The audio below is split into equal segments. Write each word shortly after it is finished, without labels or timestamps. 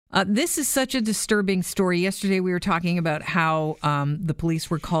This is such a disturbing story. Yesterday we were talking about how the police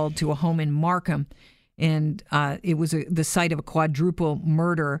were called to a home in Markham, and it was the site of a quadruple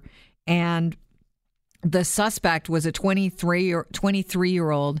murder. And the suspect was a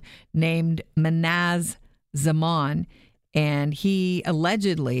 23-year-old named Manaz Zaman, and he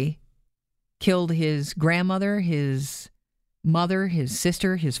allegedly killed his grandmother, his mother, his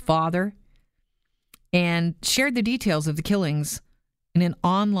sister, his father, and shared the details of the killings in an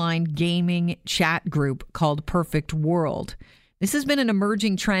online gaming chat group called Perfect World. This has been an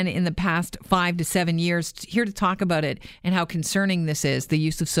emerging trend in the past 5 to 7 years. Here to talk about it and how concerning this is, the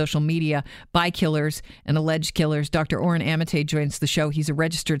use of social media by killers and alleged killers. Dr. Oren Amitay joins the show. He's a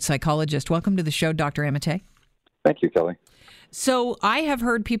registered psychologist. Welcome to the show, Dr. Amitay. Thank you, Kelly. So I have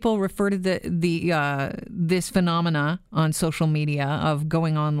heard people refer to this phenomena on social media of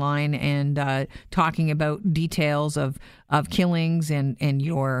going online and talking about details of killings and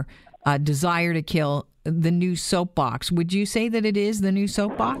your desire to kill, the new soapbox. Would you say that it is the new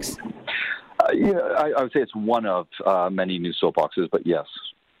soapbox? I would say it's one of many new soapboxes, but yes.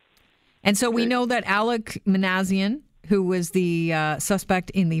 And so we know that Alek Minassian, who was the suspect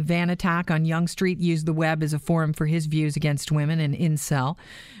in the van attack on Yonge Street, used the web as a forum for his views against women and incel.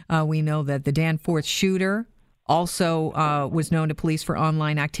 We know that the Danforth shooter also was known to police for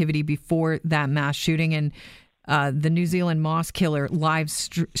online activity before that mass shooting, and the New Zealand mosque killer live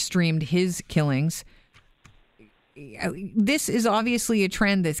streamed his killings. This is obviously a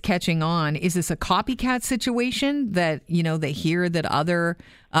trend that's catching on. Is this a copycat situation that, they hear that other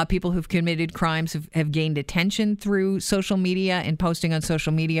people who've committed crimes have gained attention through social media and posting on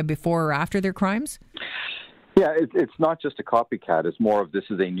social media before or after their crimes? Yeah, it's not just a copycat. It's more of this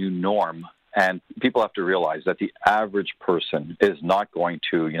is a new norm. And people have to realize that the average person is not going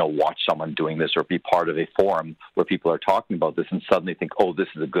to, watch someone doing this or be part of a forum where people are talking about this and suddenly think, oh, this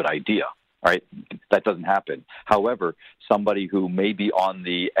is a good idea. Right? That doesn't happen. However, somebody who may be on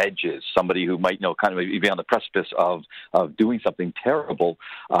the edges, somebody who might, kind of be on the precipice of doing something terrible,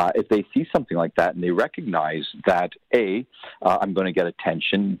 if they see something like that and they recognize that, A, I'm going to get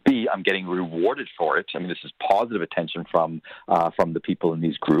attention, B, I'm getting rewarded for it. I mean, this is positive attention from the people in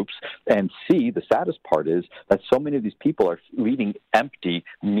these groups, and C, the saddest part is that so many of these people are leading empty,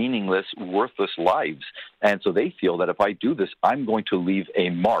 meaningless, worthless lives. And so they feel that if I do this, I'm going to leave a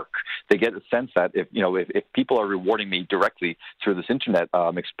mark. They get a sense that if people are rewarding me directly through this internet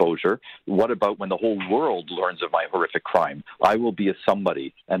exposure, what about when the whole world learns of my horrific crime? I will be a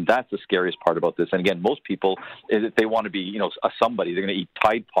somebody, and that's the scariest part about this. And again, most people, if they want to be, a somebody, they're going to eat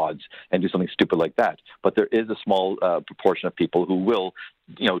Tide Pods and do something stupid like that. But there is a small proportion of people who will,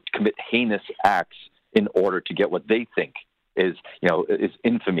 commit heinous acts in order to get what they think is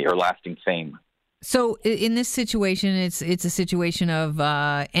infamy or lasting fame. So in this situation, it's a situation of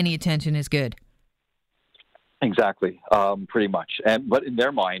any attention is good. Exactly, pretty much. But in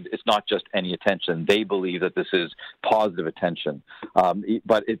their mind, it's not just any attention. They believe that this is positive attention.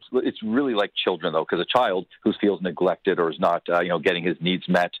 But it's really like children, though, because a child who feels neglected or is not, getting his needs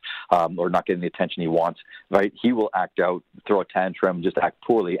met or not getting the attention he wants, right? He will act out, throw a tantrum, just act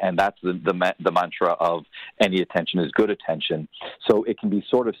poorly, and that's the mantra of any attention is good attention. So it can be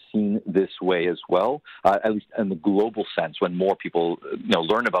sort of seen this way as well, at least in the global sense, when more people,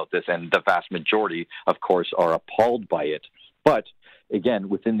 learn about this, and the vast majority, of course, are appalled by it. But again,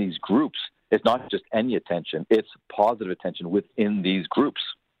 within these groups, it's not just any attention, it's positive attention within these groups.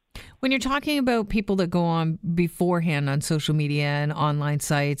 When you're talking about people that go on beforehand on social media and online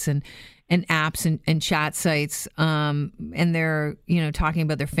sites and apps and chat sites, and they're, talking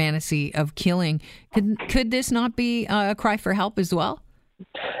about their fantasy of killing, could this not be a cry for help as well?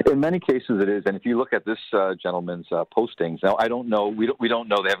 In many cases, it is. And if you look at this gentleman's postings, now I don't know, we don't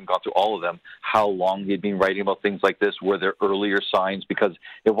know, they haven't gone through all of them, how long he'd been writing about things like this. Were there earlier signs? Because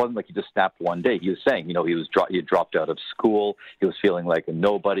it wasn't like he just snapped one day. He was saying, he had dropped out of school. He was feeling like a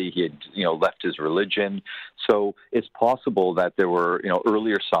nobody. He had, left his religion. So it's possible that there were,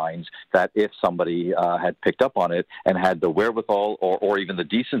 earlier signs that if somebody had picked up on it and had the wherewithal or even the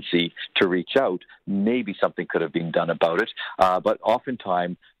decency to reach out, maybe something could have been done about it. But oftentimes,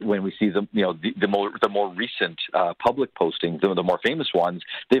 when we see them, the more recent public postings, the more famous ones,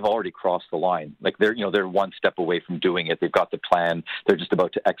 they've already crossed the line. Like they're one step away from doing it. They've got the plan. They're just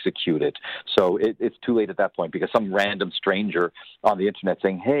about to execute it. So it's too late at that point, because some random stranger on the internet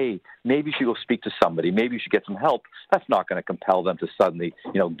saying, "Hey, maybe you should go speak to somebody. Maybe you should get some help." That's not going to compel them to suddenly,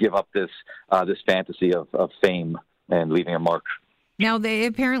 give up this fantasy of fame and leaving a mark. Now, they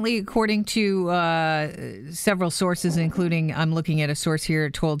apparently, according to several sources, including I'm looking at a source here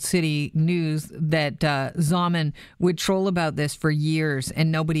at Told City News, that Zaman would troll about this for years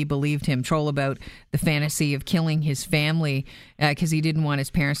and nobody believed him, troll about the fantasy of killing his family because he didn't want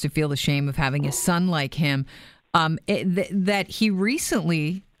his parents to feel the shame of having a son like him. That he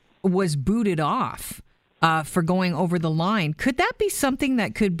recently was booted off for going over the line. Could that be something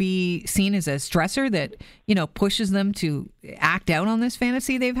that could be seen as a stressor that, pushes them to act out on this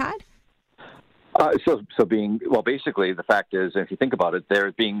fantasy they've had? Basically, the fact is, if you think about it,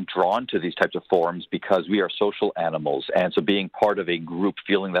 they're being drawn to these types of forums because we are social animals. And so being part of a group,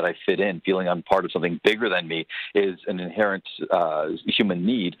 feeling that I fit in, feeling I'm part of something bigger than me is an inherent human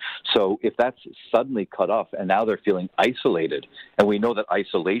need. So if that's suddenly cut off and now they're feeling isolated, and we know that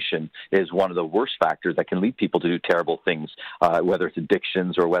isolation is one of the worst factors that can lead people to do terrible things, whether it's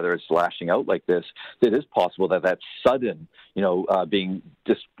addictions or whether it's lashing out like this, it is possible that sudden, being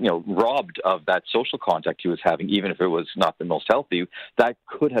just, robbed of that social contact he was having, even if it was not the most healthy, that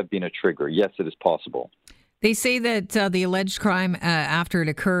could have been a trigger. Yes, it is possible. They say that the alleged crime, after it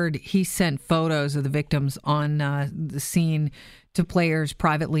occurred, he sent photos of the victims on the scene to players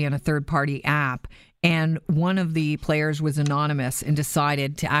privately on a third-party app. And one of the players was anonymous and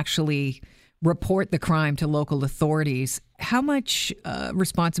decided to actually report the crime to local authorities. How much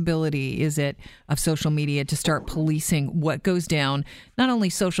responsibility is it of social media to start policing what goes down, not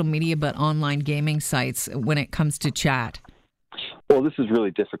only social media, but online gaming sites when it comes to chat? Well, this is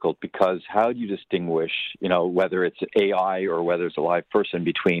really difficult because how do you distinguish, whether it's AI or whether it's a live person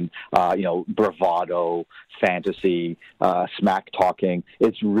between, bravado, fantasy, smack talking?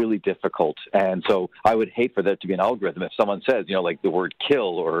 It's really difficult. And so I would hate for there to be an algorithm if someone says, like the word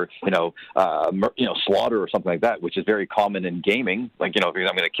kill or, slaughter or something like that, which is very common in gaming. Like, if I'm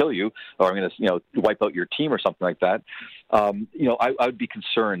going to kill you or I'm going to, wipe out your team or something like that. I would be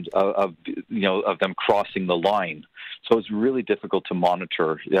concerned of them crossing the line. So it's really difficult to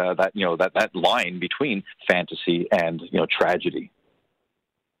monitor that line between fantasy and tragedy.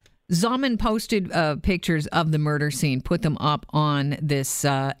 Zaman posted pictures of the murder scene, put them up on this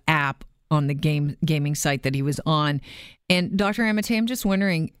app on the gaming site that he was on. And Dr. Amate, I'm just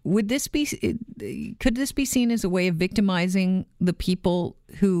wondering, could this be seen as a way of victimizing the people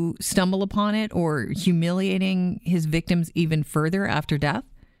who stumble upon it or humiliating his victims even further after death?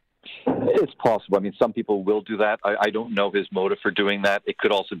 It's possible. I mean, some people will do that. I don't know his motive for doing that. It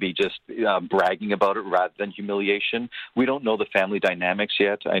could also be just bragging about it rather than humiliation. We don't know the family dynamics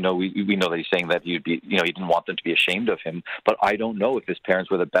yet. I know we know that he's saying that he didn't want them to be ashamed of him, but I don't know if his parents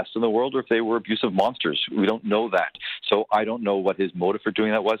were the best in the world or if they were abusive monsters. We don't know that. So I don't know what his motive for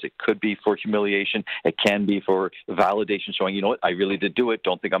doing that was. It could be for humiliation. It can be for validation, showing, I really did do it.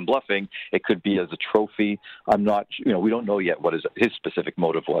 Don't think I'm bluffing. It could be as a trophy. I'm not, we don't know yet what his specific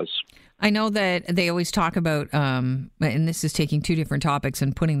motive was. I know that they always talk about, and this is taking two different topics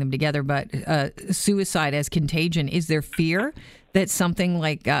and putting them together, but suicide as contagion. Is there fear that something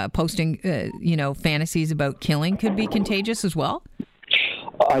like posting, fantasies about killing could be contagious as well?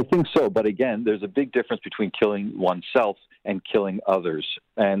 I think so. But again, there's a big difference between killing oneself and killing others.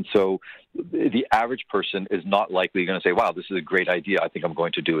 And so the average person is not likely going to say, wow, this is a great idea. I think I'm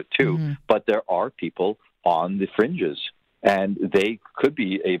going to do it too. Mm-hmm. But there are people on the fringes. And they could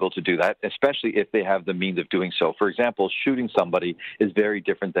be able to do that, especially if they have the means of doing so. For example, shooting somebody is very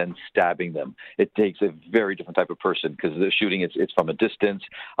different than stabbing them. It takes a very different type of person because the shooting, it's from a distance.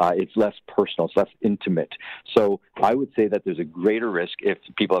 It's less personal. It's less intimate. So I would say that there's a greater risk if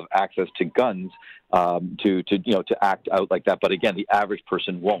people have access to guns to act out like that. But again, the average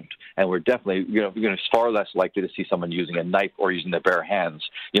person won't. And we're definitely, it's far less likely to see someone using a knife or using their bare hands,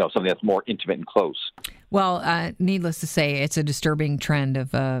 something that's more intimate and close. Well, needless to say, it's a disturbing trend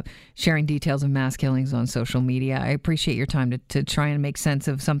of sharing details of mass killings on social media. I appreciate your time to try and make sense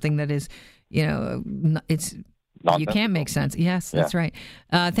of something that is, it's you can't make sense. Yes, that's right.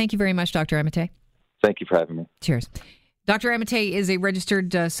 Thank you very much, Dr. Amate. Thank you for having me. Cheers. Dr. Amate is a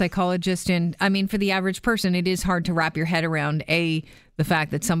registered psychologist, and I mean, for the average person, it is hard to wrap your head around, the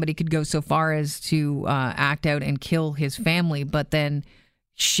fact that somebody could go so far as to act out and kill his family, but then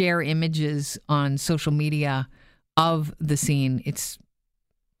share images on social media of the scene. It's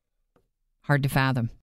hard to fathom.